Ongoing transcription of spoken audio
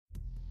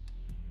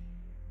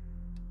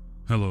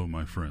Hello,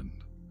 my friend.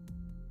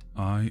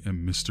 I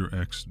am Mr.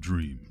 X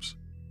Dreams,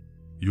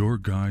 your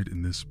guide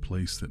in this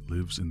place that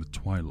lives in the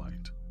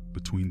twilight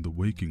between the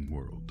waking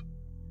world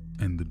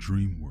and the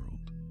dream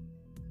world.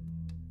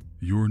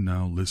 You're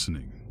now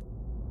listening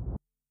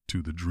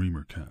to the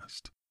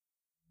Dreamercast.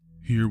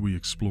 Here we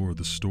explore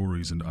the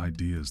stories and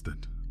ideas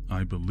that,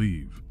 I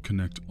believe,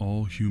 connect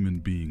all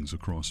human beings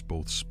across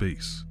both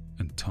space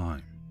and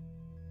time.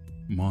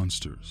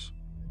 Monsters,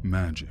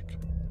 magic,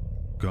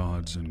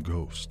 gods and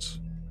ghosts,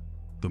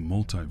 the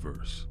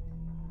multiverse.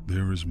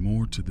 There is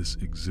more to this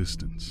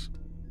existence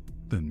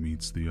than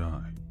meets the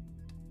eye.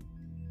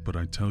 But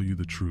I tell you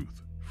the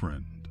truth,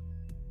 friend.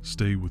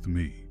 Stay with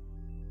me,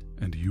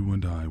 and you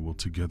and I will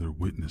together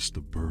witness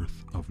the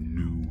birth of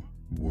new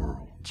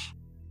worlds.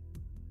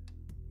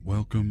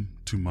 Welcome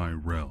to my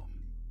realm.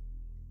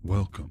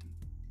 Welcome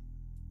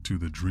to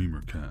the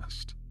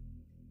Dreamercast.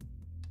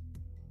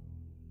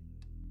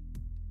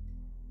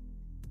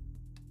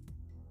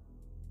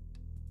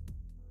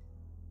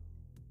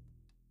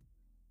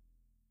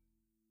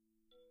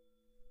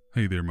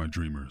 Hey there, my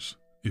dreamers.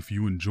 If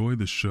you enjoy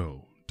the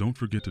show, don't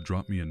forget to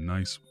drop me a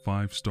nice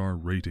 5-star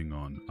rating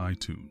on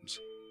iTunes.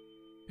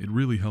 It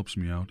really helps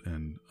me out,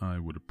 and I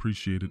would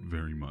appreciate it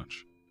very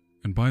much.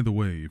 And by the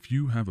way, if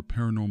you have a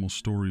paranormal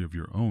story of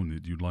your own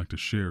that you'd like to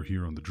share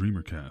here on the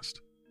Dreamercast,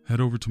 head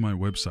over to my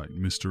website,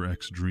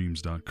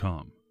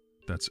 mrxdreams.com.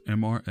 That's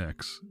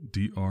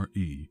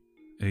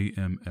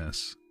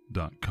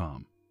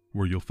mrxdreams.com,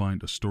 where you'll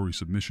find a story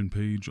submission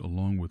page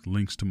along with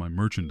links to my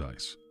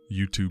merchandise,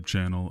 YouTube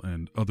channel,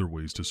 and other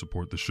ways to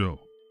support the show.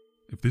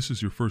 If this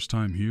is your first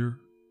time here,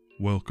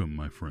 welcome,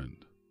 my friend.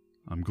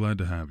 I'm glad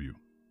to have you.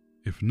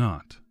 If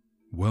not,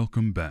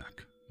 welcome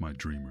back, my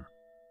dreamer.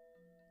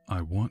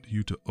 I want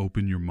you to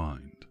open your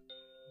mind,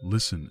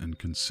 listen and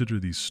consider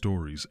these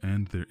stories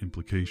and their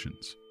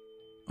implications.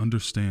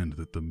 Understand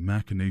that the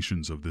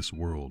machinations of this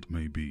world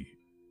may be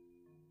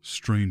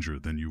stranger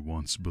than you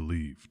once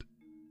believed.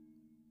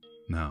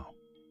 Now,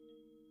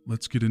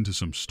 let's get into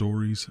some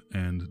stories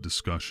and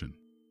discussion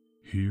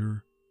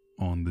here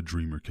on the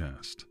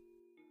Dreamercast.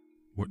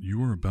 What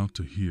you are about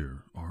to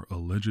hear are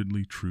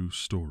allegedly true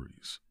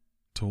stories,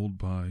 told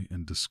by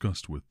and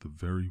discussed with the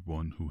very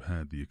one who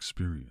had the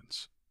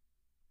experience.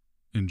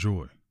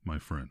 Enjoy, my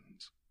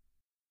friends.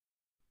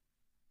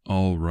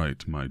 All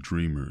right, my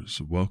dreamers,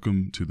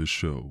 welcome to the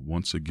show.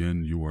 Once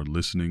again, you are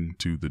listening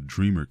to the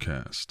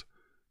Dreamercast,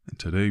 and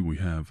today we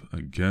have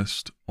a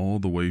guest all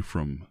the way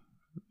from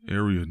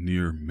area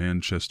near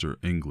Manchester,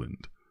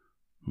 England,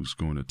 who's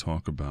going to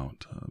talk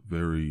about a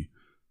very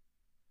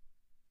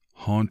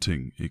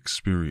haunting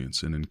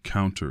experience, an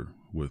encounter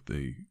with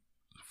a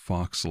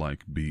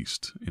fox-like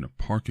beast in a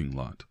parking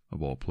lot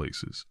of all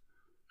places.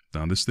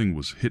 Now, this thing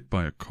was hit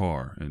by a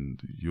car, and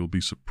you'll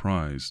be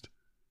surprised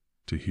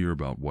to hear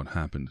about what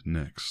happened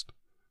next.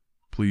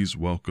 Please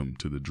welcome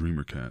to the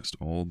Dreamercast,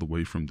 all the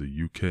way from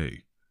the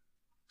UK,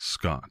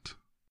 Scott.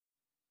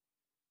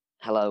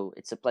 Hello,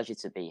 it's a pleasure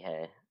to be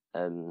here.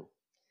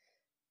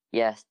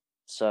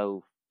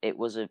 So it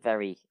was a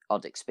very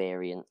odd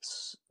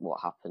experience,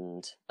 what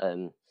happened.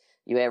 You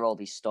hear all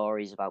these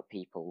stories about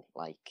people,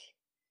 like,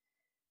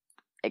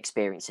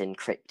 experiencing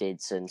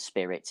cryptids and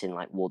spirits in,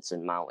 like, woods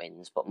and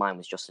mountains, but mine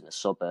was just in a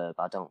suburb.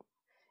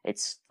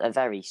 It's a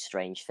very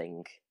strange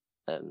thing.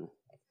 The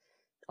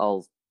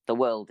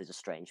world is a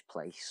strange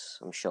place.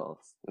 I'm sure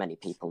many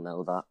people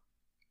know that.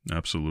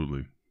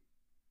 Absolutely.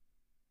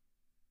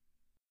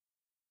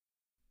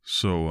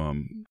 So,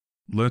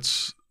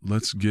 let's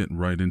get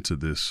right into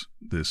this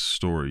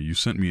story. You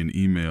sent me an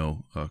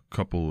email a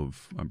couple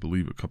of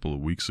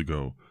weeks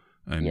ago,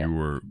 and you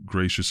were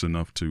gracious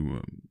enough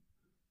to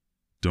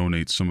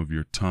donate some of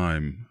your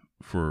time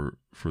for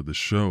the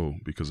show,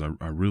 because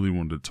I really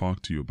wanted to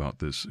talk to you about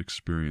this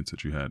experience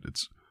that you had.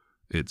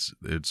 It's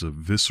a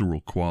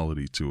visceral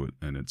quality to it,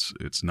 and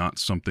it's not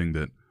something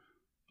that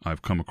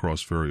I've come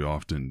across very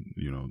often.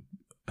 You know,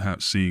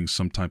 seeing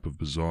some type of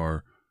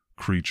bizarre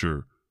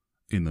creature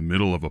in the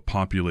middle of a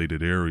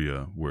populated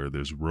area where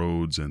there's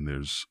roads and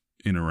there's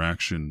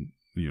interaction.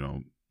 You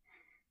know,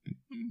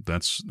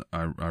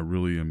 I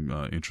really am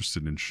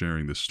interested in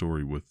sharing this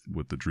story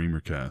with the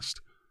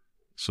Dreamercast.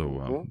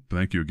 So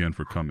thank you again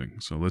for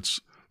coming. So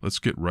let's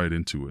get right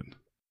into it.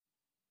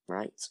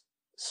 Right.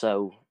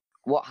 So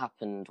what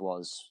happened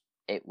was,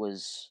 I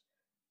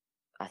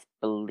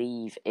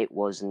believe it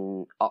was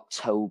in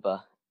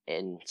October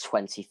in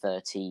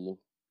 2013,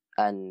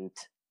 and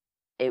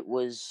it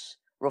was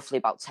roughly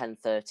about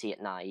 10:30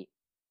 at night.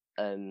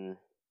 And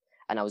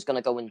I was going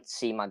to go and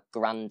see my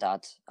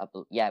granddad.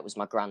 It was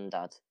my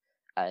granddad.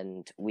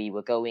 And we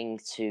were going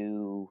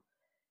to...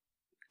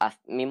 I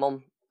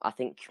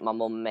think my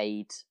mum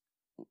made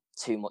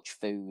too much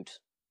food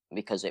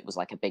because it was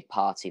like a big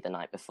party the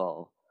night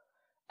before.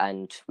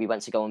 And we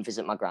went to go and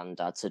visit my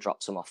granddad to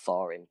drop some off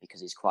for him, because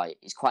he's quite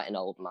an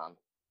old man,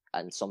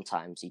 and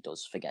sometimes he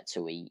does forget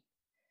to eat.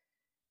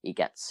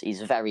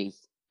 He's a very,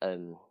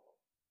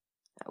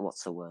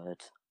 what's the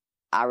word?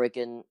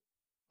 Arrogant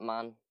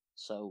man.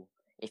 So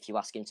if you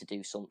ask him to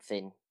do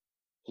something,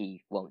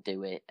 he won't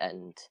do it,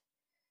 and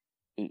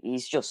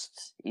he's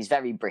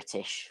very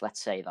British,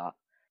 let's say that.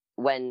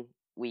 When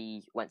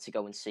we went to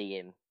go and see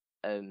him,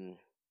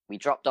 we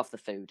dropped off the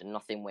food and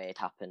nothing weird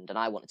happened, and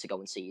I wanted to go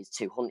and see his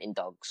 2 hunting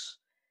dogs.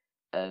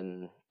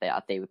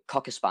 They were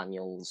Cocker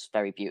Spaniels,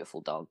 very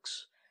beautiful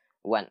dogs.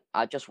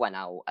 I just went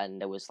out and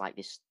there was like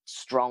this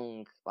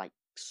strong, like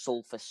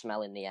sulfur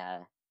smell in the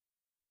air,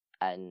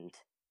 and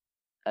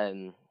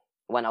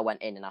when I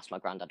went in and asked my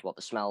granddad what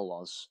the smell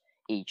was,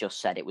 he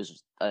just said it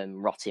was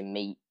rotting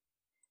meat,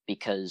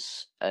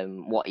 because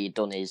what he'd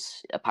done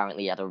is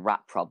apparently he had a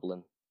rat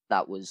problem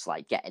that was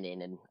like getting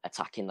in and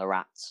attacking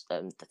the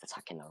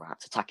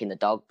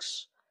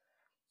dogs.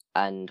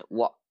 And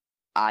what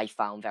I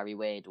found very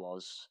weird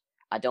was,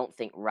 I don't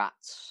think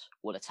rats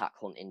would attack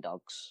hunting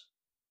dogs.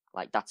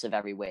 Like, that's a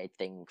very weird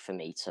thing for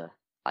me to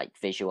like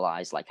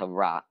visualize, like a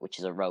rat, which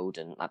is a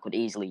rodent that could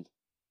easily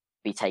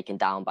be taken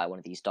down by one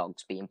of these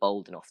dogs, being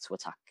bold enough to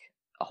attack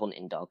a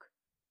hunting dog.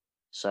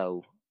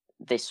 So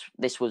this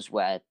was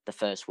where the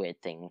first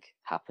weird thing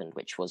happened,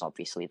 which was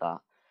obviously that.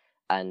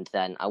 And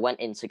then I went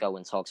in to go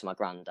and talk to my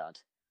granddad,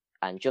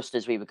 and just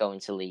as we were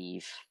going to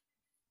leave,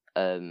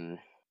 it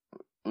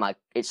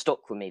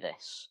stuck with me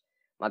this.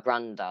 My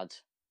granddad,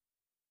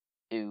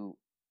 who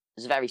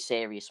is a very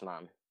serious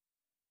man,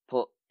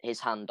 put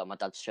his hand on my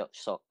dad's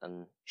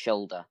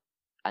shoulder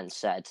and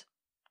said,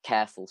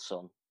 "Careful,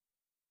 son.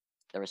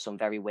 There are some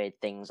very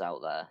weird things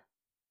out there."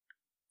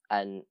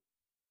 And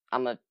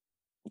I'm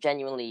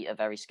genuinely a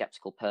very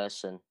skeptical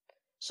person,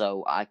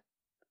 so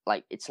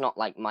it's not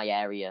like my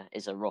area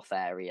is a rough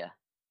area,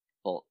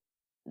 but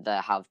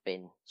there have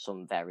been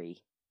some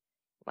very,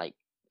 like,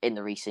 in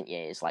the recent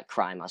years, like,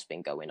 crime has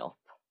been going up,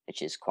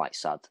 which is quite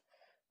sad.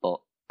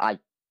 But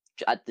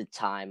at the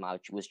time, I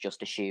was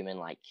just assuming,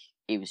 like,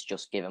 he was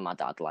just giving my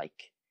dad,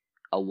 like,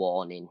 a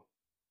warning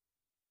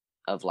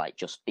of, like,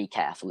 just be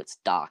careful, it's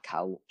dark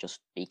out,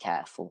 just be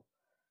careful.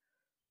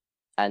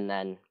 And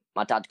then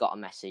my dad got a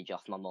message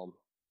off my mum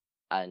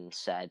and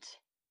said,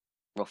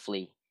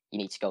 roughly, you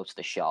need to go to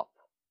the shop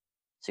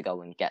to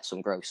go and get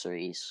some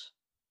groceries.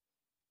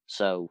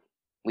 So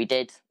we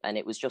did, and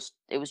it was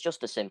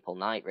just a simple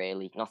night,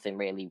 really. Nothing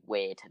really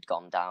weird had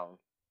gone down.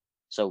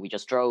 So we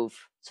just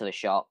drove to the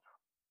shop,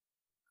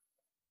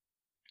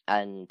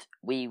 and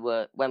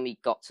when we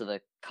got to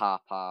the car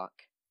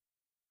park,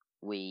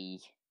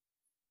 we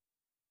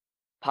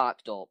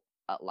parked up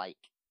at, like,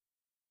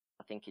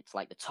 I think it's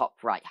like the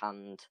top right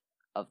hand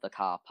of the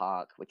car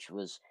park, which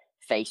was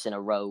facing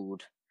a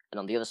road, and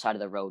on the other side of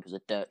the road was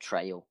a dirt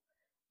trail,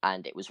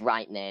 and it was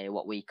right near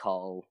what we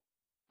call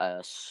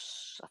I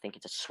think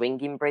it's a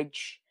swinging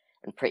bridge,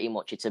 and pretty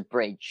much it's a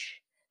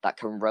bridge that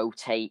can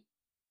rotate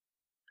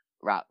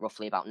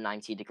roughly about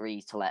 90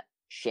 degrees to let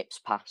ships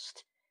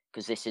past,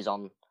 because this is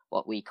on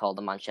what we call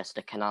the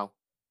Manchester Canal.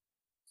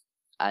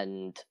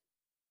 And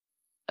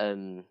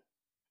when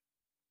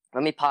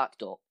we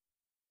parked up,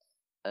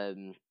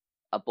 a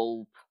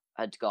bulb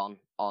had gone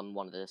on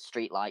one of the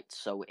street lights,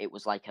 so it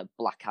was like a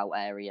blackout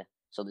area.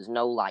 So there's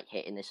no light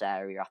hitting this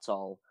area at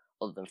all,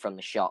 other than from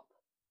the shop,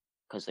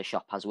 because the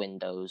shop has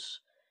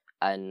windows.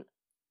 And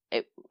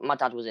my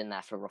dad was in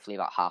there for roughly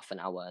about half an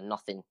hour, and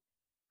nothing.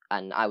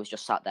 And I was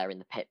just sat there in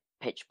the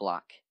pitch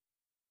black.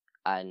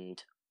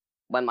 And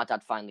when my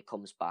dad finally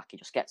comes back, he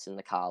just gets in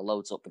the car,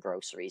 loads up the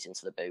groceries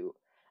into the boot,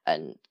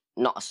 and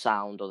not a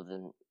sound other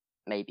than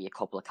maybe a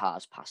couple of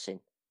cars passing.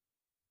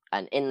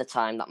 And in the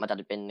time that my dad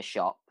had been in the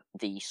shop,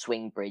 the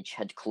swing bridge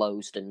had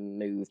closed and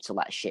moved to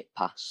let a ship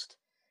past.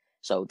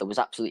 So there was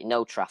absolutely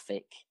no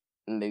traffic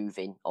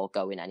moving or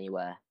going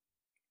anywhere.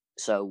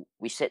 So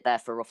we sit there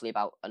for roughly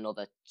about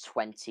another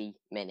 20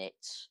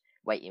 minutes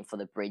waiting for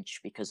the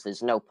bridge, because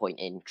there's no point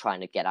in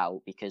trying to get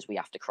out, because we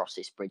have to cross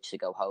this bridge to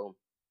go home.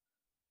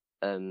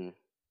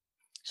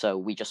 So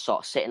we just sort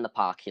of sit in the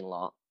parking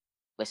lot,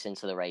 listen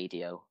to the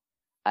radio,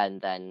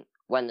 and then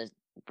when the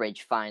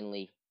bridge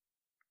finally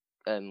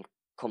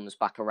comes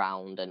back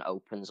around and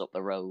opens up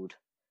the road,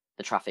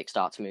 the traffic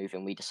starts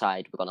moving, we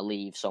decide we're going to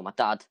leave. So my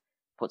dad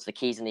puts the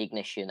keys in the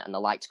ignition and the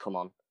lights come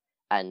on,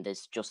 and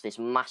there's just this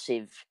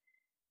massive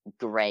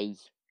grey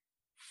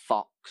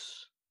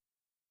fox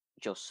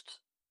just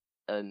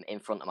in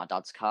front of my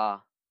dad's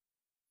car.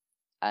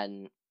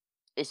 And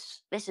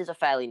this is a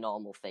fairly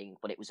normal thing,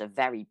 but it was a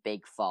very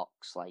big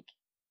fox. Like,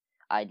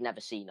 I'd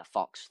never seen a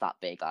fox that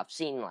big. I've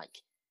seen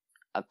like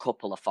a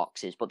couple of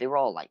foxes, but they were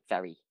all like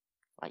very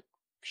like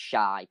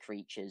shy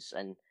creatures.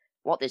 And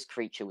what this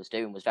creature was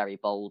doing was very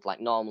bold.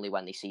 Like, normally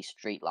when they see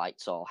street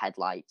lights or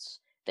headlights,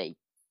 they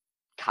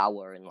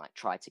cower and like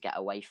try to get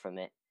away from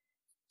it,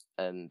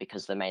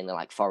 because they're mainly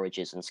like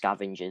foragers and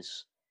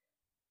scavengers.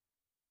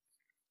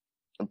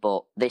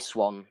 But this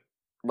one,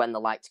 when the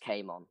lights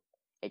came on,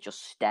 it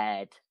just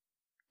stared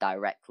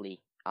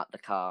directly at the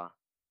car,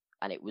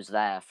 and it was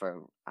there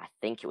for, I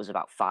think it was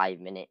about 5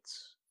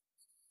 minutes,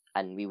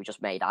 and we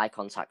just made eye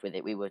contact with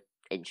it. We were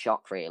in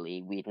shock,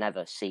 really. We'd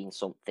never seen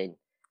something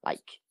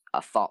like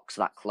a fox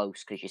that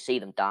close, because you see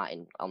them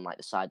darting on like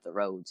the side of the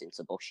roads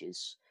into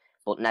bushes,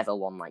 but never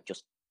one like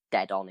just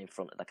dead on in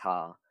front of the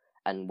car.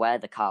 and where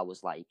the car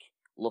was like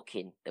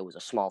looking, there was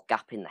a small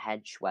gap in the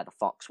hedge where the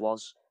fox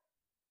was,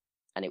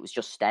 and it was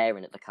just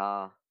staring at the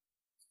car.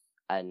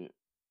 And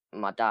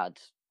my dad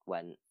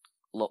went,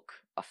 "Look,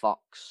 a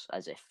fox,"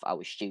 as if I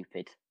was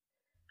stupid.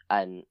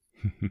 And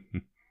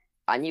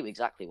I knew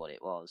exactly what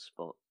it was,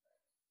 but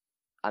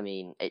I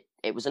mean,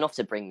 it was enough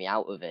to bring me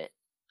out of it,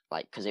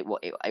 like, because it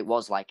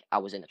was like I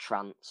was in a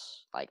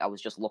trance. Like, I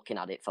was just looking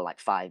at it for like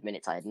 5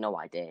 minutes. I had no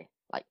idea.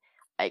 Like,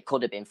 it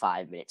could have been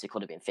 5 minutes. It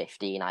could have been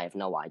 15. I have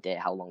no idea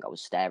how long I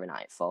was staring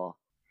at it for.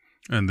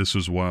 And this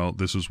is while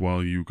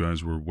you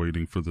guys were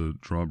waiting for the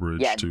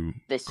drawbridge to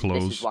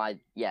close.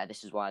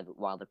 This is why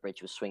while the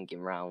bridge was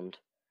swinging round.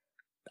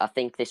 I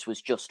think this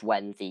was just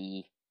when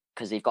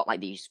because they've got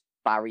like these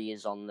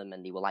barriers on them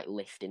and they were like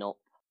lifting up.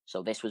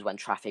 So this was when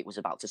traffic was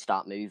about to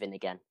start moving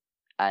again,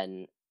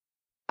 and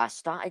I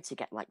started to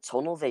get like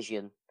tunnel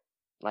vision.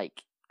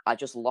 Like, I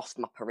just lost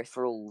my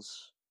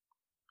peripherals.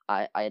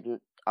 I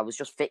was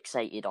just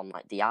fixated on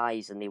like the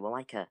eyes, and they were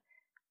like a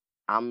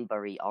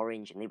ambery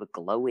orange, and they were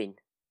glowing.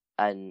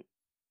 And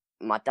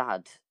my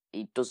dad,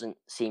 he doesn't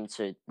seem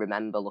to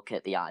remember looking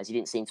at the eyes. He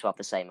didn't seem to have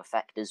the same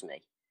effect as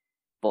me.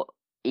 But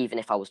even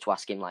if I was to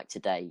ask him like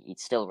today, he'd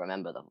still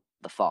remember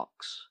the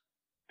fox.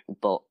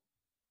 But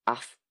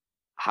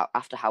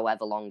after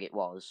however long it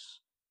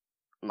was,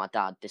 my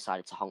dad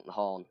decided to honk the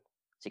horn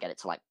to get it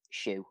to like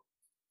shoo,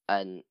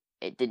 and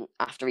it didn't.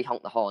 After he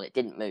honked the horn, it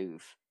didn't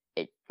move.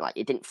 It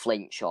didn't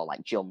flinch or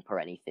like jump or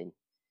anything.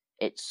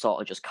 It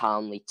sort of just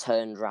calmly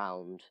turned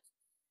round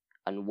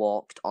and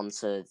walked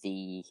onto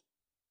the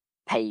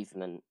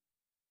pavement.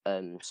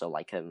 So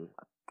like I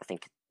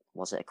think,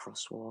 was it a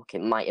crosswalk?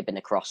 It might have been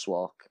a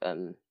crosswalk.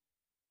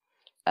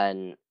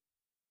 And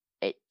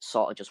it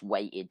sort of just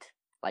waited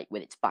like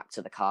with its back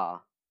to the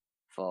car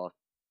for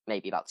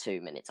maybe about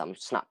 2 minutes.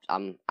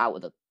 I'm out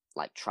of the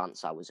like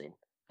trance I was in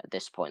at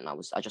this point,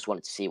 and I just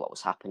wanted to see what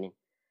was happening.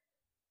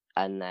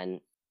 And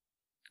then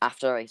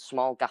after a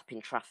small gap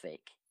in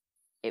traffic,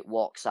 it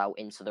walks out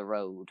into the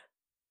road,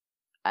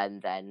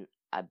 and then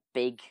a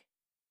big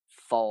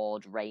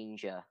Ford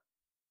Ranger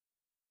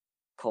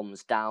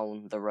comes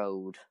down the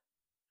road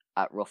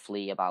at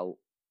roughly about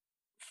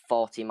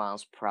 40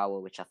 miles per hour,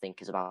 which I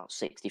think is about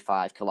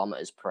 65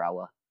 kilometers per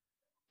hour,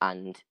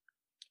 and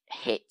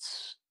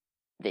hits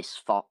this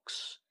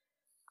fox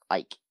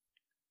like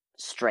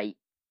straight,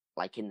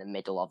 like in the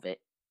middle of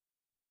it.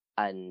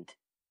 And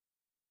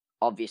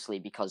obviously,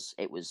 because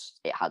it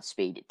had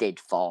speed, it did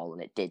fall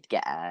and it did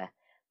get air.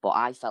 But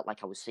I felt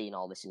like I was seeing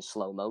all this in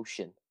slow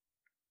motion,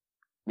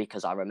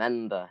 because I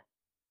remember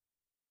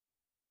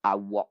I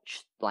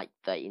watched like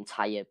the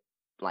entire,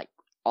 like,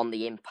 on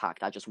the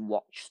impact, I just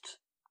watched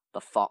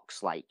the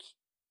fox like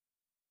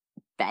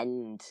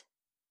bend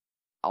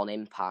on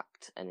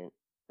impact, and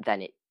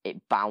then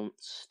it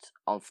bounced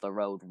off the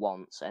road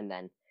once, and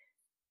then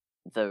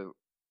the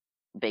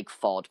big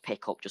Ford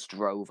pickup just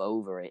drove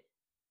over it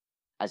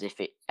as if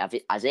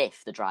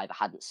the driver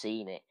hadn't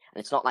seen it.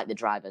 And it's not like the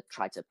driver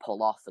tried to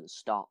pull off and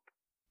stop.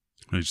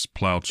 He just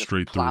plowed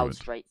straight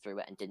through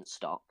it and didn't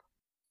stop,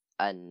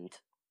 and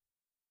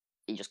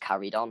he just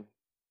carried on.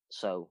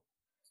 So,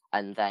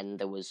 and then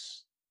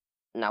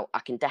now I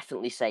can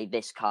definitely say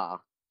this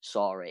car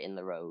saw it in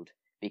the road,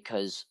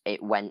 because it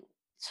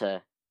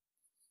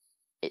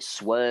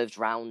swerved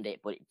round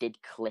it, but it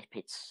did clip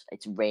its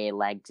rear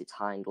legs, its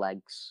hind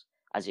legs,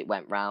 as it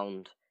went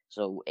round.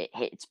 So it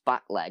hit its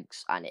back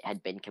legs, and it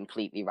had been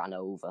completely ran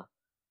over.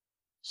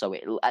 So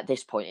at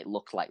this point, it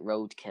looked like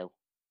roadkill.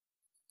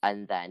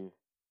 And then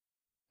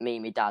me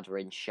and my dad were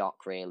in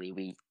shock,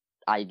 really.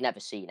 I'd never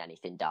seen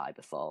anything die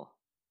before.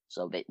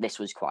 So this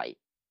was quite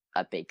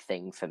a big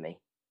thing for me.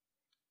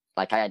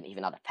 Like, I hadn't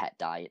even had a pet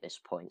die at this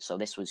point, so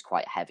this was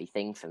quite a heavy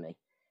thing for me.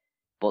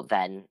 But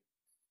then,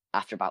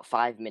 after about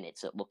 5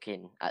 minutes at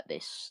looking at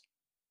this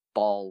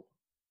ball,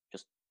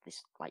 just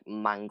this like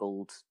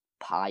mangled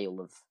pile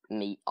of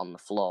meat on the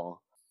floor,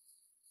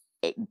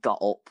 it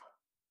got up.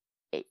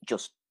 It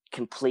just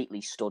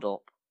completely stood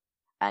up,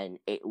 and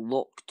it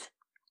looked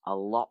a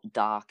lot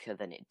darker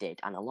than it did,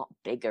 and a lot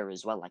bigger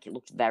as well. Like, it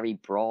looked very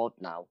broad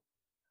now.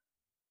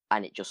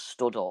 And it just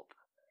stood up,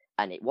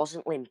 and it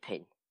wasn't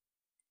limping,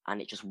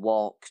 and it just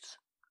walked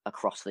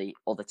across the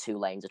other 2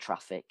 lanes of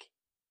traffic.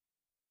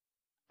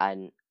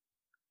 And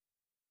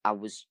it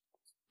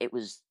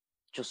was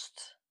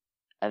just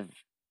I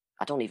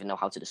don't even know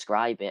how to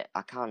describe it.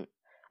 I can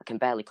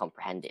barely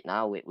comprehend it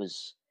now. It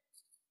was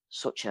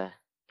such a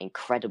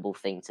incredible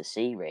thing to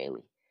see,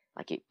 really.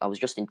 Like, I was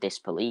just in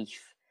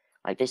disbelief.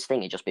 Like, this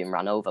thing had just been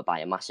run over by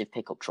a massive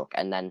pickup truck,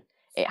 and then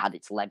it had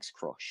its legs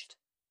crushed.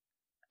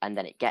 And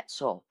then it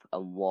gets up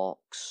and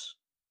walks.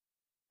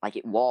 Like,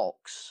 it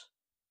walks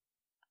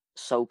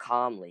so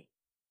calmly.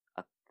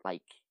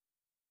 Like,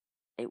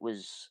 it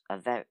was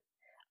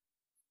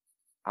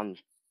I'm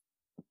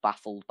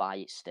baffled by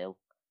it still.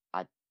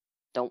 I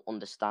don't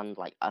understand.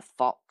 Like, a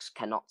fox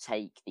cannot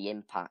take the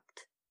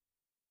impact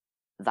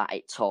that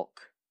it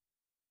took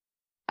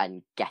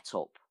and get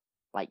up.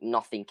 Like,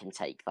 nothing can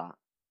take that,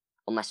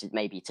 unless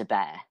maybe it's a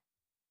bear.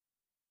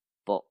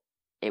 But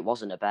it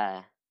wasn't a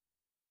bear.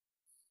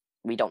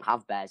 we don't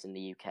have bears in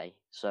the UK,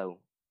 so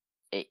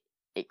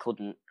it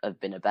couldn't have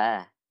been a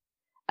bear,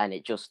 and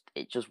it just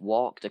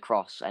walked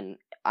across, and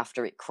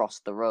after it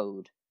crossed the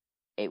road,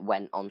 it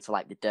went onto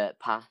like the dirt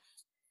path,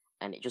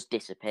 and it just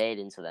disappeared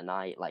into the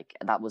night. Like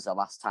that was the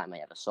last time I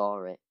ever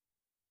saw it,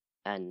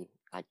 and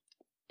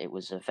it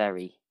was a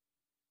very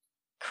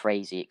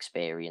crazy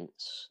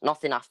experience.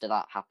 Nothing after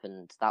that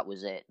happened. That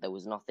was it. There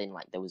was nothing,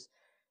 like there was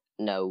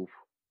no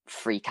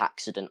freak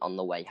accident on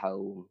the way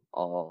home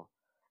or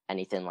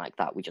anything like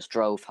that. We just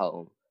drove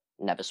home,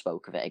 never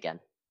spoke of it again.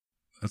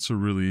 That's a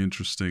really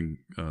interesting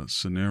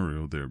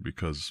scenario there,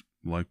 because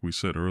like we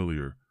said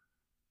earlier,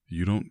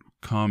 you don't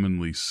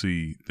commonly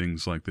see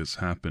things like this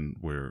happen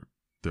where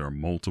there are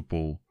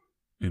multiple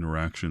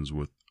interactions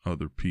with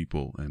other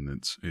people and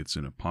it's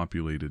in a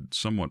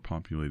somewhat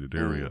populated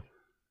area.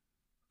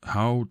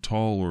 How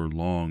tall or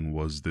long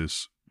was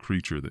this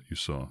creature that you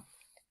saw?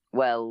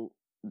 Well,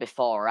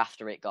 before or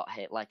after it got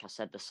hit, like I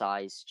said, the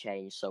size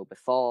changed. So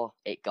before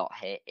it got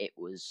hit, it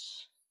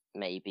was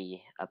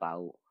maybe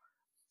about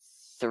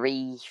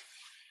maybe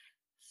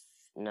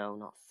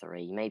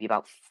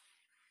about,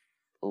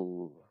 I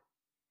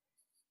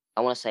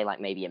want to say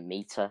like maybe a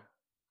meter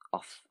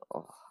off.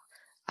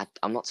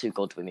 I'm not too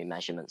good with my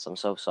measurements. I'm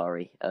so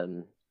sorry.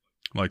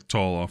 Like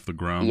tall off the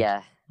ground?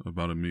 Yeah.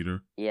 About a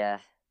meter?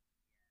 Yeah.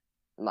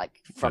 Like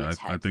from its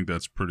head. I think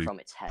that's pretty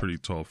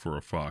tall for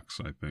a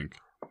fox, I think.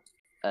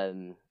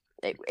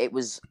 It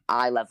was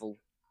eye level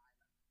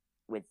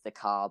with the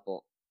car,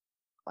 but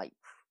like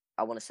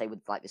I want to say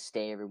with like the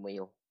steering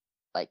wheel,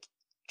 like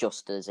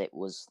just as it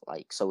was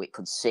like, so it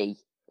could see.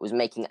 It was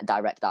making a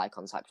direct eye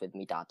contact with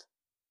me dad,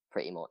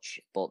 pretty much.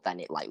 But then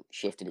it like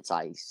shifted its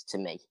eyes to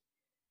me,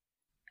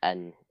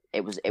 and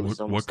it was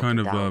what kind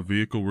of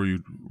vehicle were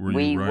you riding?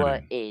 We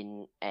were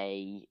in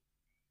a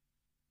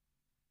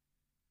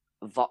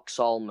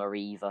Vauxhall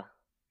Mariva.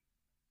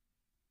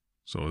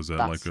 So is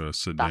that like a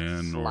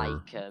sedan or?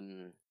 Like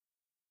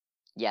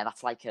yeah,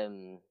 that's like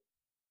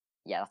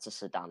that's a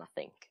sedan, I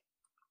think.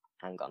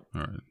 Hang on.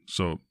 All right.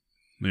 So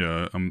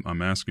yeah,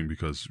 I'm asking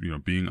because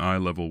being eye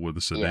level with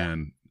a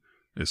sedan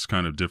is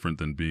kind of different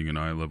than being an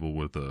eye level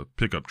with a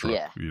pickup truck.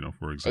 Yeah.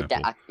 For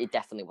example. It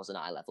definitely wasn't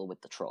eye level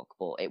with the truck,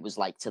 but it was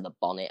like to the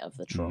bonnet of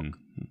the truck.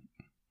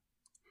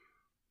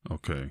 Mm-hmm.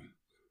 Okay,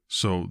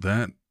 so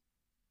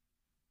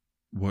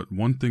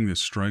one thing that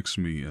strikes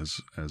me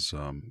as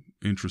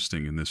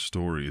interesting in this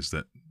story is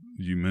that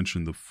you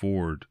mentioned the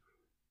Ford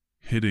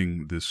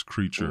hitting this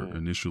creature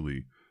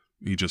initially.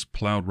 He just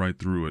plowed right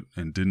through it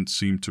and didn't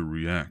seem to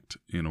react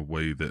in a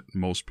way that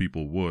most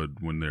people would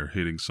when they're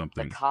hitting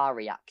something. The car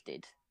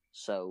reacted,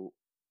 so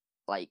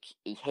like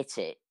he hit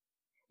it.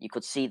 You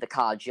could see the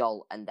car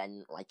jolt, and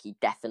then like he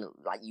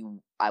definitely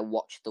I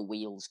watched the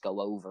wheels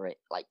go over it,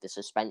 like the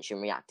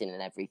suspension reacting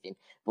and everything.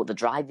 But the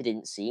driver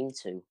didn't seem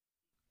to.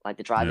 Like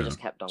the driver just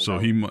kept on. So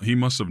going. he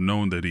must have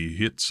known that he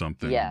hit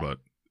something, but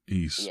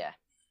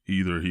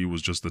either he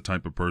was just the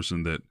type of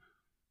person that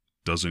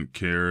doesn't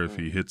care if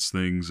he hits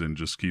things and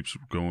just keeps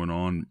going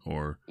on,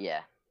 or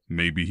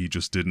maybe he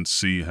just didn't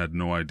see, had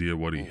no idea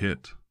what he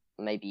hit.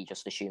 Maybe he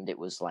just assumed it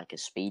was like a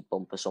speed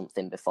bump or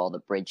something before the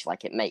bridge.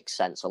 Like it makes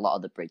sense. A lot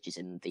of the bridges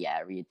in the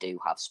area do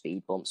have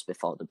speed bumps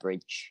before the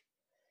bridge,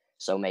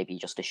 so maybe he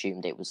just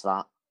assumed it was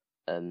that.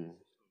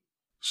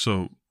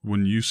 So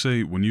when you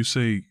say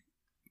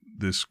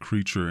this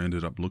creature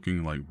ended up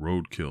looking like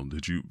roadkill,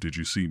 did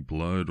you see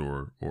blood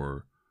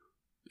or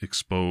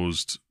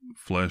exposed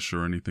flesh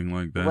or anything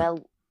like that?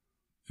 Well,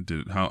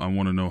 I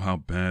want to know, how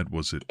bad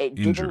was it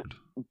injured?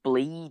 Didn't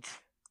bleed.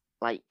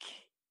 Like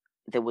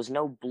there was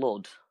no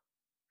blood,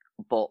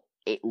 but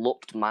it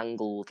looked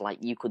mangled. Like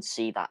you could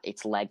see that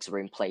its legs were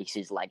in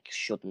places legs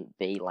shouldn't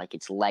be. Like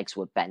its legs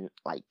were bent,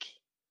 like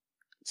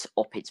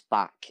up its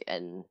back,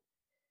 and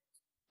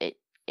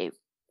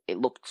it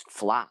looked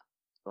flat.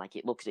 Like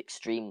it looked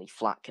extremely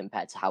flat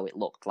compared to how it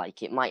looked.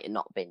 Like it might have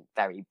not been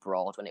very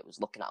broad when it was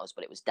looking at us,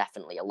 but it was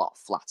definitely a lot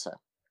flatter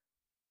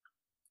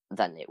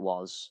than it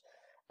was.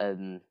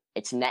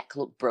 Its neck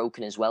looked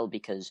broken as well,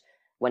 because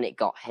when it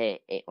got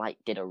hit, it like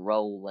did a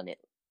roll, and it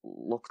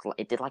looked like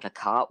it did like a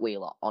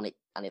cartwheel on it,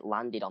 and it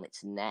landed on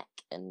its neck,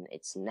 and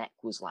its neck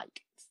was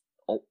like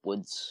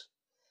upwards.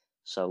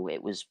 So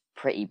it was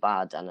pretty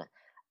bad, and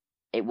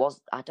there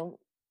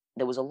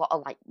was a lot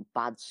of like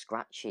bad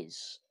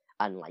scratches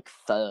and like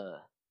fur,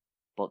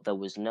 but there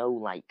was no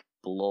like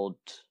blood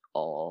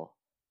or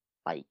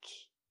like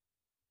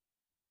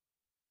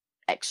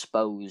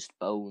exposed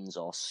bones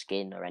or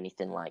skin or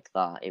anything like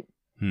that.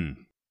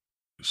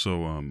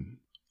 So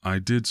I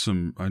did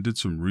some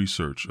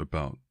research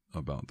about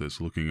this,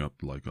 looking up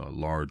like a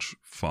large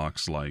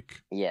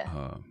fox-like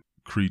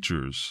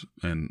creatures,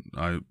 and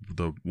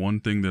the one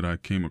thing that I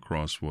came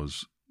across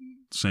was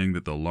saying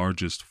that the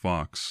largest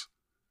fox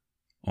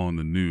on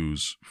the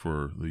news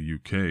for the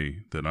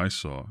UK that I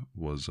saw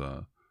was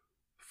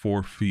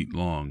 4 feet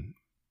long,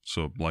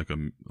 so like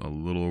a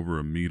little over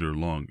a meter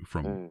long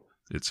from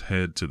its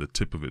head to the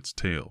tip of its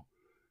tail,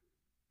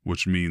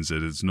 which means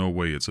that it's no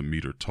way it's a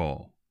meter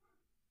tall.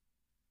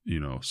 You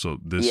know, so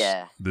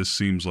Yeah, this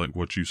seems like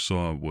what you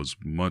saw was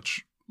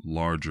much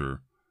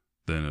larger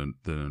than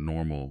a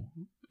normal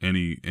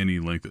any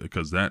length,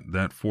 because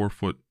that 4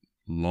 foot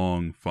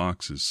long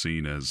fox is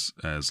seen as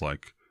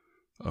like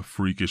a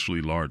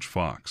freakishly large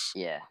fox.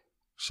 yeah.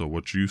 So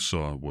what you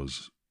saw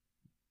was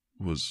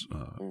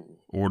Mm.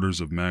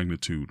 orders of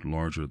magnitude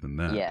larger than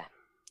that. Yeah,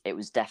 it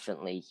was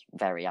definitely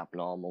very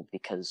abnormal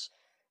because,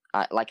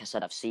 like I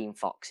said, I've seen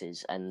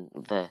foxes and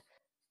they're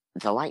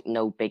like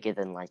no bigger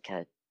than like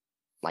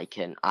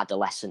an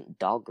adolescent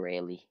dog,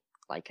 really,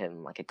 like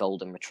a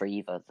golden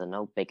retriever. They're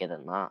no bigger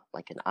than that,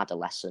 like an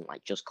adolescent,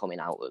 like just coming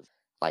out of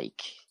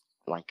like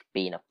like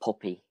being a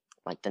puppy.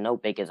 Like they're no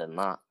bigger than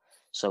that.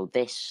 So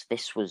this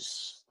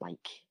was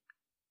like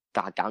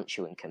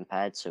gargantuan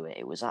compared to it.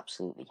 It was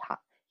absolutely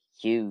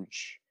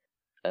huge.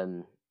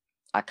 Um,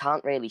 I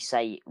can't really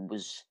say it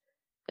was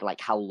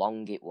like how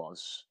long it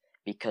was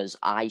because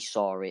I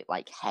saw it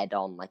like head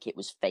on, like it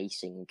was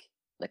facing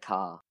the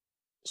car.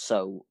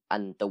 So,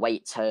 and the way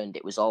it turned,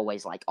 it was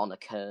always like on a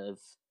curve.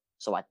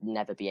 So I'd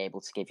never be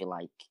able to give you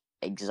like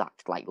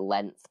exact like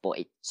length, but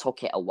it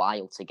took it a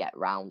while to get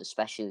round,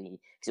 especially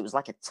because it was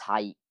like a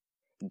tight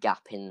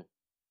gap in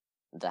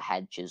the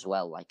hedge as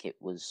well. Like it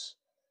was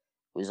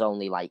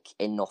only like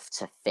enough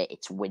to fit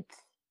its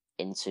width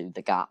into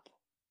the gap,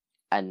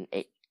 and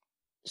it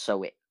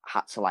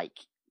had to like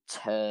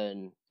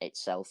turn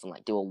itself and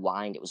like do a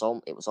wind. It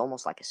was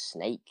almost like a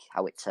snake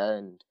how it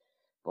turned,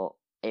 but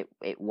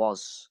it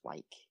was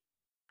like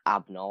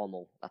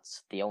abnormal.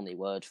 That's the only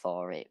word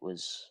for it. It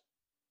was.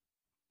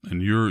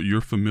 And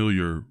you're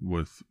familiar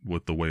with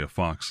the way a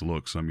fox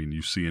looks. I mean,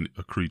 you see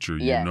a creature,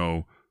 you Yeah,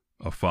 know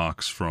a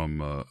fox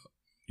from a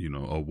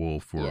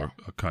wolf yeah. or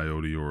a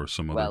coyote or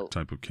some other Well,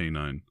 type of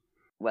canine.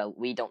 well,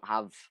 we don't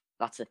have.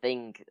 That's the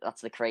thing.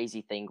 That's the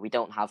crazy thing. We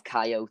don't have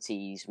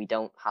coyotes. We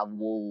don't have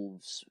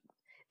wolves.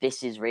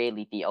 This is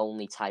really the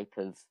only type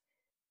of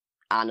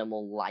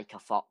animal like a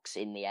fox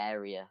in the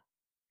area,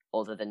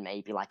 other than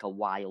maybe like a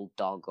wild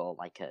dog or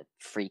like a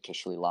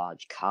freakishly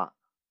large cat.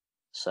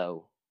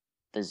 So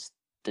there's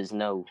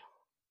no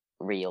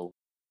real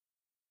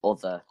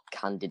other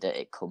candidate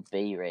it could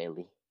be,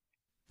 really.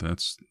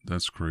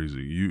 That's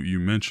crazy. You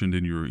mentioned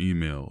in your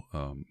email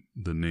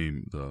the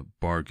name, the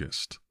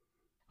Barghest.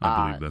 I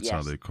believe that's how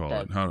Yes, they call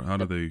it. How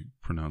do the they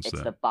pronounce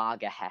it's that? the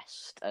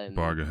Bargahest.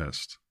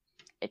 Barghest.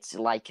 It's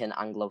like an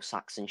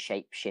Anglo-Saxon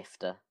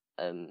shapeshifter.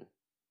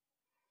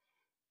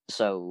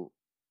 So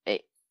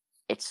it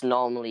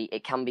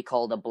it can be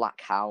called a black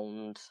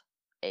hound,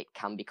 it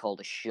can be called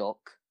a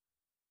shuck,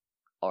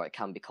 or it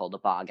can be called a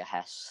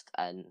Bargahest.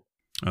 And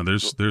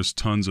There's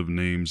tons of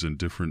names and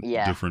different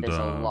yeah, different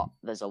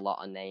there's a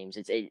lot of names.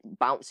 It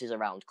bounces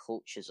around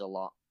cultures a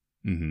lot,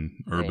 urban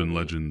really.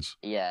 legends.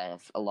 Yeah,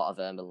 a lot of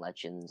urban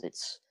legends.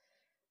 It's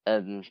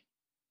um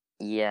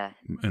yeah.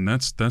 And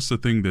that's the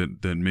thing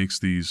that makes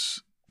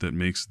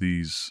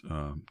these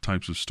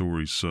types of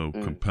stories so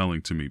Mm.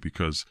 compelling to me,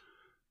 because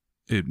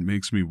it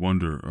makes me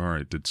wonder, all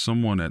right, did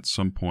someone at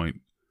some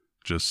point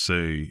just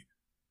say,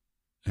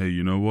 hey,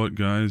 you know what,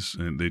 guys?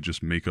 And they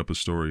just make up a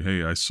story.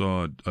 Hey, I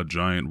saw a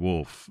giant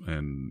wolf,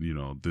 and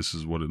this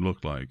is what it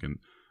looked like,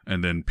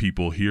 and then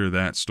people hear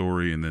that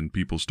story, and then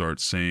people start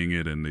saying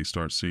it, and they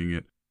start seeing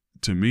it.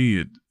 To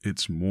me,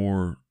 it's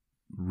more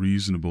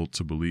reasonable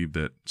to believe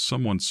that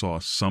someone saw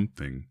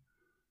something,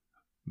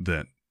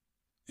 that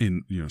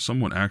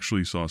someone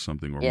actually saw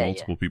something, or Yeah,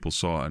 multiple people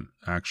saw an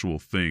actual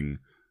thing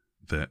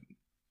that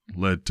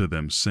led to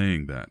them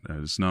saying that.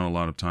 And it's not a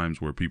lot of times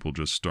where people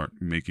just start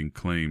making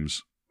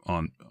claims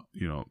en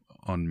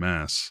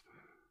masse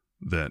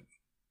that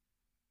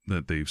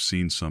they've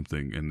seen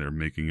something and they're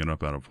making it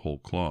up out of whole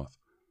cloth.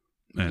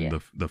 And yeah.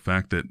 the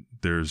fact that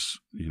there's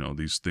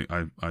these things,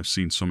 I've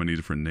seen so many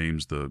different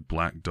names: the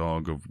Black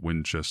Dog of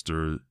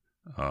Winchester,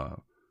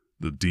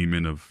 the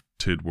Demon of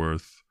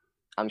Tidworth.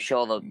 I'm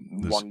sure the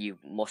one you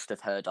must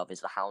have heard of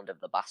is the Hound of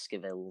the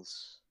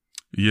Baskervilles.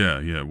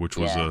 Yeah, which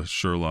was Yeah. a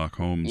Sherlock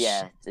Holmes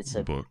It's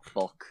a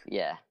book.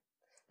 Yeah,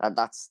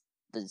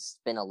 there's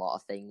been a lot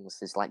of things.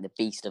 There's like the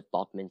Beast of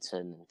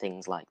Bodminton and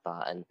things like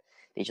that, and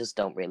they just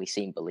don't really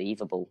seem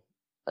believable.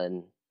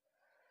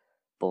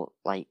 But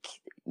like,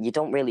 you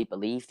don't really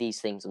believe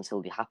these things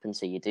until they happen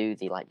to you, do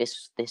they? Like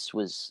this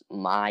was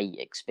my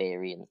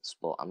experience,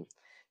 but I'm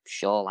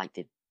sure like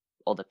the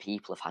other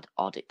people have had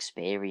odd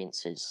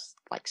experiences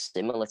like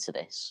similar to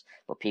this,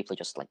 but people are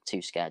just like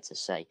too scared to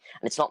say.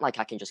 And it's not like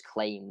I can just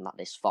claim that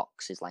this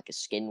fox is like a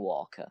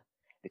skinwalker,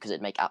 because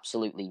it'd make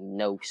absolutely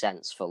no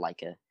sense for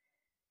like a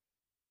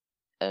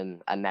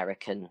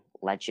American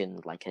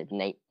legend, like a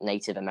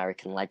Native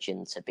American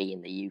legend, to be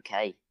in the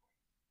UK.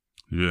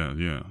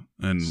 Yeah,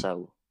 and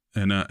So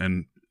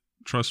and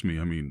trust me,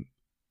 I mean,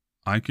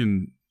 I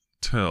can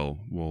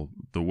tell, well,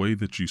 the way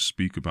that you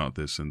speak about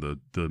this and the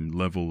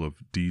level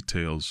of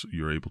details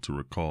you're able to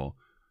recall,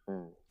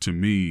 to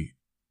me,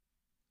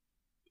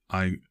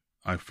 I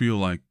feel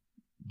like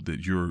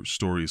that your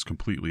story is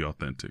completely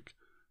authentic,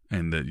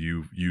 and that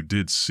you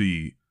did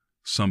see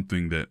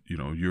something that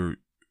you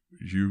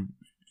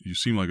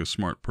seem like a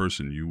smart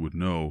person. You would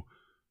know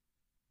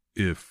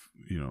if,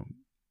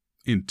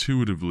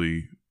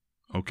 intuitively,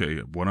 okay,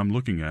 what I'm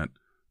looking at,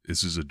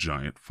 this is a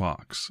giant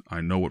fox.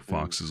 I know what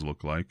foxes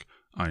look like.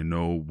 I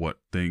know what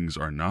things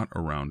are not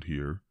around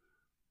here.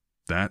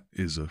 That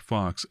is a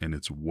fox, and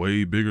it's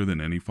way bigger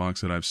than any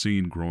fox that I've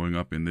seen growing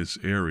up in this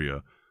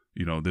area.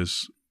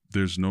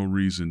 There's no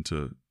reason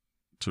to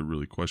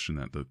really question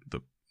that.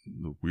 The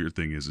weird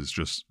thing is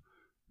just,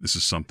 this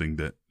is something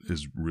that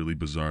is really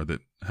bizarre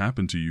that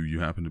happened to you. You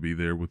happen to be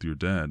there with your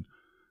dad.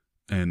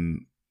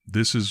 And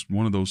this is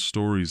one of those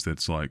stories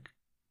that's like,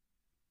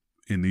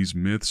 in these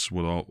myths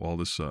with all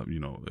this,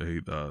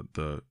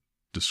 the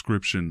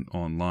description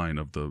online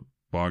of the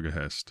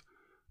Bargahest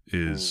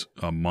is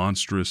a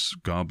monstrous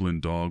goblin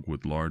dog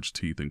with large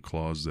teeth and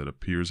claws that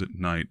appears at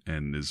night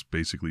and is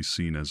basically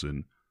seen as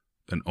an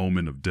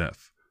omen of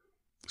death.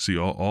 See,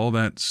 all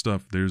that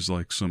stuff, there's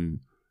like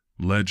some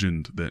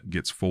legend that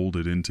gets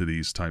folded into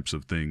these types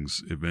of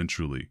things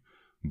eventually.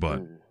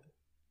 But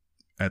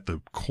at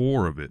the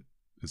core of it,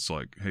 it's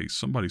like, hey,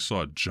 somebody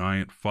saw a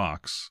giant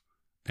fox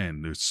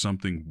and there's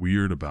something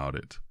weird about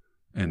it.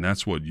 And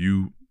that's what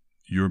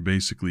you're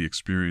basically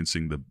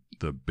experiencing the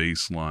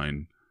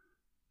baseline,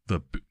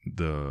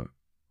 the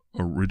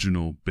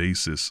original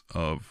basis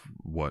of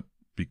what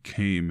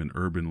became an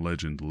urban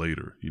legend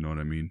later. You know what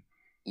I mean?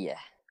 Yeah,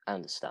 I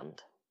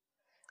understand.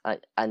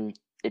 And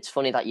it's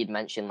funny that you'd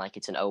mention like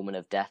it's an omen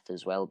of death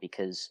as well,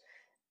 because,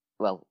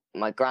 well,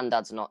 my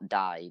granddad's not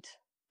died,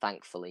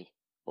 thankfully,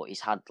 but he's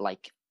had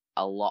like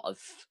a lot of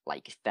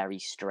like very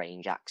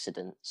strange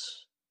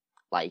accidents.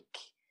 Like,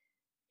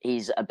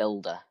 he's a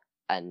builder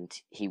and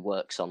he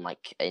works on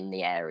like in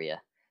the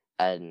area,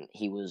 and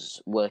he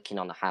was working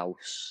on a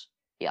house.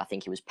 Yeah, I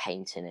think he was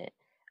painting it,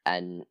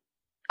 and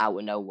out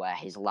of nowhere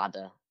his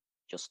ladder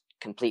just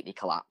completely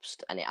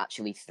collapsed, and it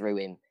actually threw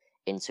him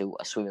into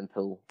a swimming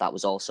pool that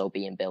was also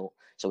being built.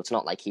 So it's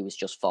not like he was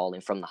just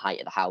falling from the height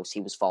of the house,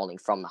 he was falling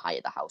from the height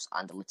of the house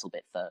and a little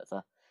bit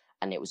further,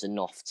 and it was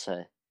enough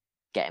to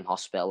get him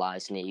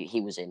hospitalized, and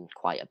he was in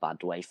quite a bad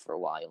way for a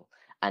while.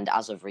 And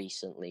as of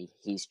recently,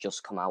 he's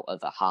just come out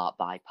of a heart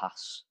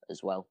bypass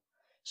as well.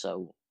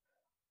 So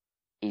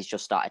he's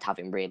just started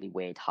having really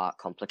weird heart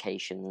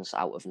complications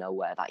out of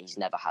nowhere that he's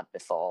never had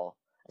before.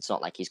 It's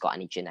not like he's got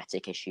any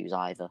genetic issues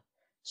either.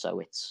 So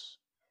it's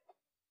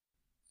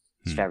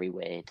very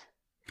weird.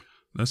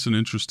 That's an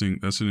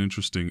interesting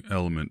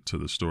element to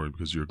the story,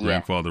 because your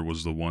grandfather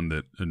was the one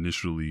that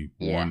initially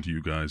warned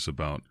you guys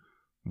about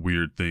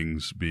weird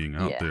things being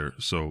out there.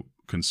 So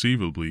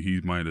conceivably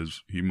he might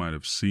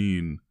have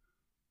seen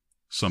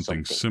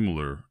something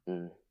similar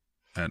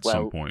at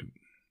some point.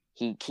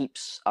 He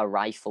keeps a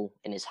rifle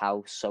in his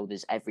house, so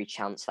there's every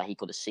chance that he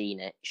could have seen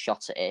it,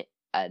 shot at it,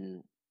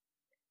 and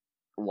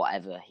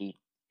whatever he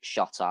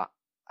shot at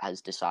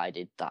has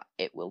decided that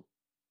it will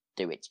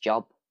do its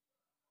job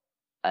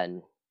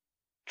and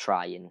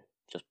try and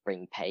just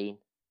bring pain.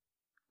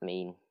 I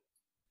mean,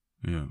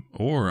 yeah.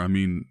 Or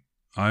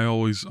I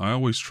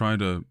always try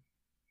to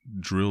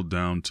drill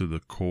down to the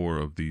core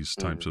of these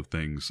types of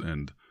things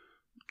and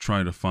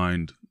try to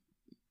find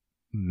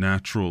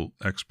natural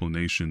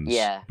explanations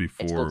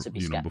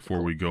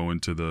before we go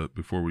into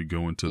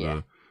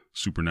the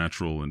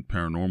supernatural and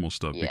paranormal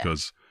stuff,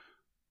 because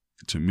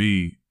to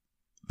me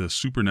the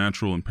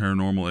supernatural and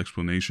paranormal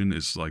explanation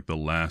is like the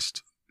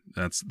last,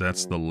 that's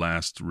the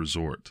last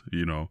resort,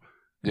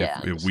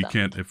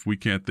 if we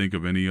can't think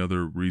of any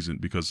other reason,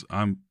 because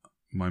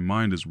my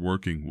mind is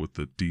working with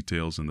the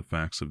details and the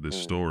facts of this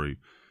story,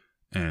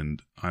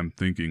 and I'm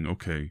thinking,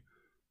 okay,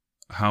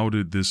 how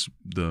did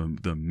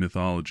the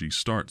mythology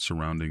start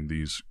surrounding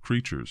these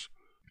creatures?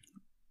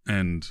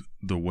 And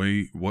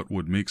what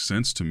would make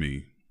sense to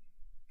me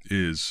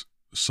is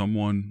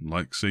someone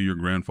like, say, your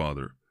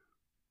grandfather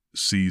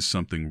sees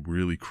something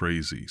really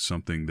crazy,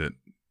 something that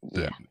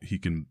he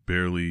can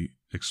barely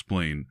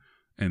explain,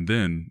 and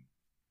then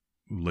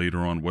later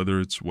on, whether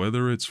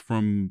it's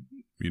from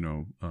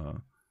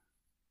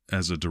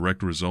as a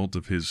direct result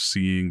of his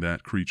seeing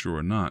that creature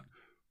or not,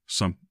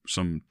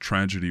 some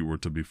tragedy were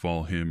to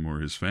befall him or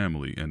his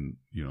family. And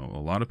a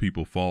lot of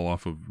people fall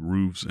off of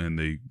roofs and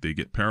they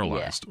get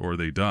paralyzed or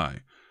they die.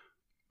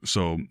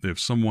 So if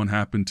someone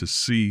happened to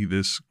see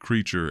this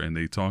creature and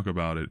they talk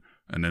about it,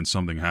 and then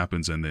something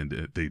happens and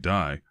then they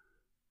die,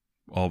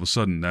 all of a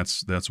sudden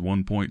that's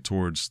one point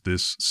towards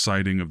this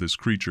sighting of this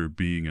creature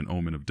being an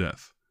omen of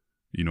death.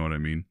 You know what I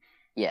mean?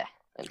 Yeah.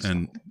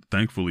 And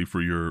thankfully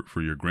for your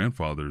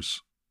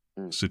grandfather's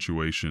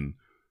situation,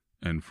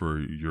 and for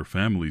your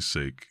family's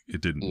sake,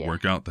 it didn't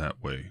work out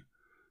that way,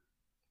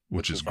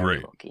 which is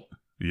great. Lucky.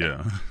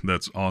 Yeah,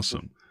 that's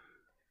awesome.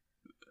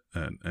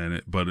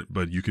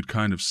 But you could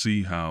kind of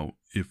see how,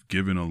 if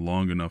given a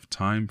long enough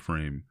time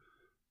frame,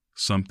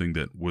 something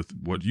that with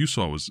what you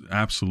saw was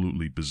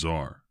absolutely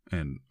bizarre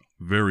and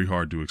very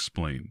hard to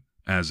explain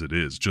as it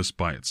is just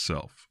by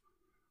itself,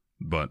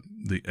 but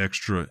the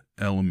extra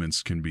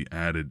elements can be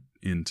added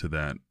into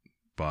that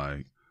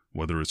by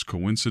whether it's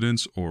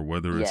coincidence or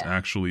whether it's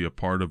actually a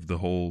part of the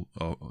whole,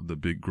 the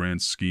big grand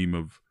scheme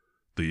of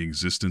the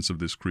existence of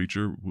this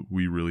creature.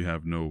 We really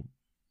have no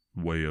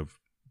way of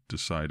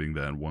deciding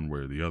that one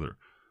way or the other.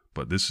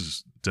 But this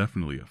is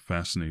definitely a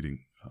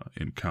fascinating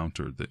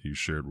encounter that you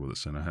shared with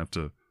us, and I have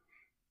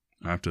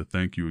to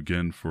thank you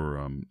again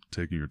for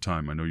taking your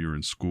time. I know you're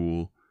in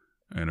school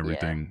and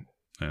everything,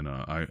 and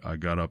I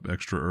got up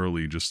extra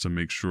early just to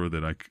make sure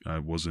that I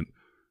wasn't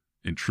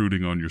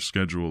intruding on your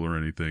schedule or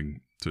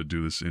anything to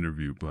do this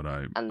interview, but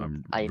I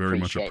very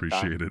much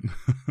appreciate it.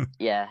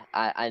 Yeah,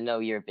 I know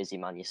you're a busy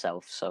man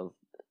yourself, so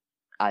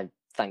I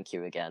thank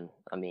you again.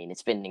 I mean,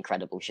 it's been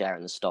incredible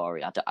sharing the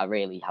story. I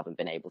really haven't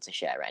been able to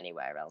share it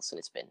anywhere else, and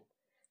it's been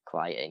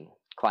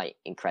quite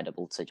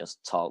incredible to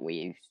just talk with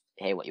you,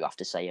 hear what you have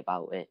to say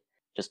about it,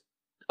 just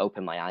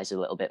open my eyes a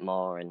little bit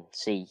more and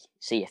see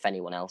if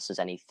anyone else has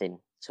anything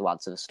to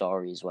add to the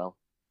story as well.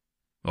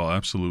 Oh,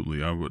 absolutely.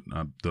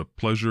 The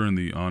pleasure and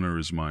the honor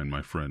is mine,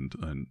 my friend,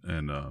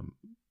 and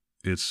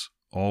it's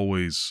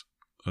always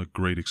a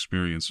great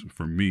experience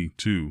for me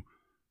too,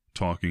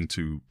 talking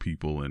to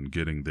people and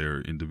getting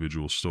their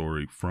individual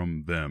story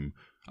from them.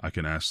 I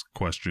can ask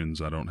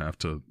questions. I don't have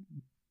to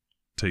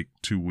take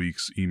 2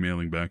 weeks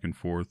emailing back and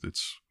forth.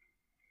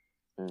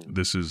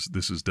 This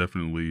is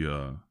definitely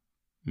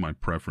my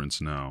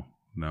preference now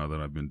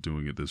that I've been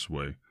doing it this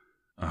way.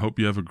 I hope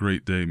you have a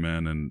great day,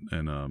 man,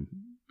 and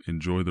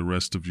enjoy the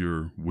rest of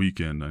your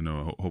weekend. I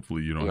know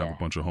hopefully you don't have a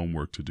bunch of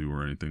homework to do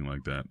or anything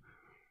like that.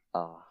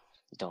 Oh,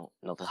 don't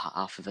know the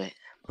half of it.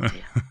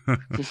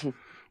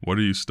 What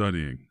are you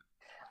studying?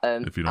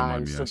 If you don't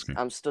mind me asking.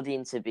 I'm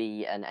studying to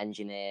be an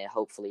engineer,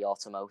 hopefully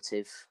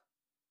automotive.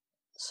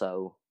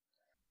 So,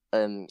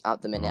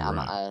 at the minute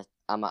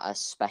I'm at a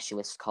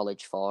specialist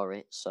college for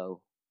it.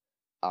 So,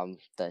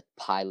 they're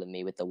piling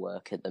me with the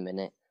work at the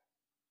minute,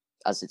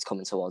 as it's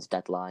coming towards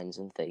deadlines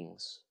and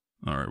things.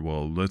 All right.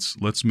 Well,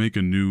 let's make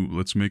a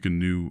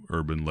new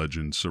urban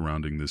legend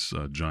surrounding this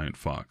giant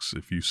fox.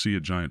 If you see a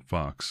giant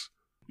fox,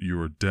 you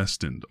are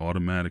destined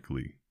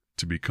automatically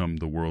to become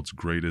the world's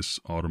greatest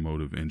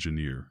automotive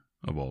engineer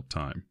of all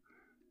time,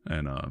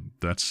 and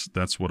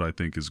that's what I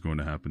think is going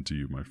to happen to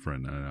you, my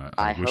friend. And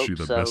I wish you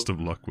the best of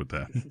luck with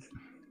that.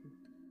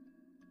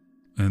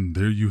 And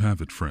there you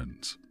have it,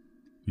 friends.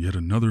 Yet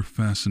another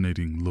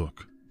fascinating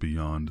look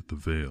beyond the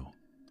veil.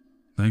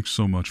 Thanks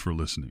so much for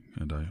listening,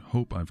 and I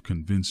hope I've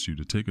convinced you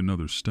to take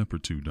another step or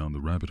two down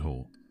the rabbit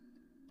hole.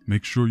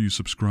 Make sure you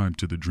subscribe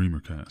to the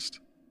Dreamercast,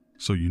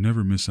 so you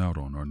never miss out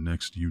on our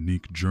next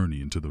unique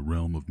journey into the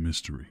realm of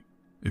mystery.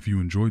 If you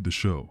enjoyed the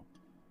show,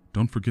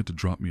 don't forget to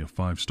drop me a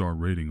 5-star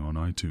rating on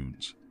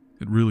iTunes.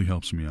 It really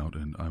helps me out,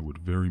 and I would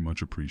very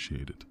much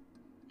appreciate it.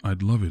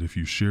 I'd love it if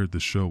you shared the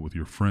show with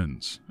your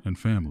friends and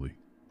family,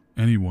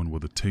 anyone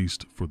with a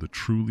taste for the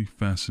truly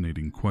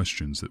fascinating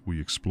questions that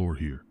we explore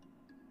here.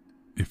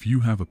 If you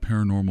have a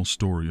paranormal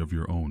story of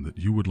your own that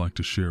you would like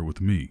to share with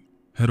me,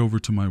 head over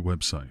to my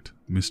website,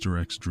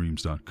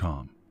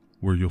 MrXDreams.com,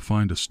 where you'll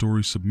find a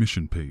story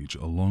submission page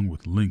along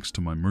with links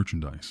to my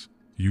merchandise,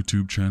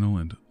 YouTube channel,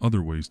 and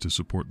other ways to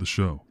support the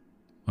show.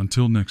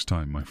 Until next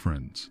time, my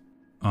friends,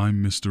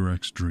 I'm Mr.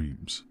 X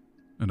Dreams,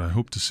 and I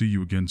hope to see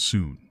you again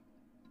soon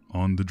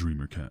on the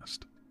Dreamercast.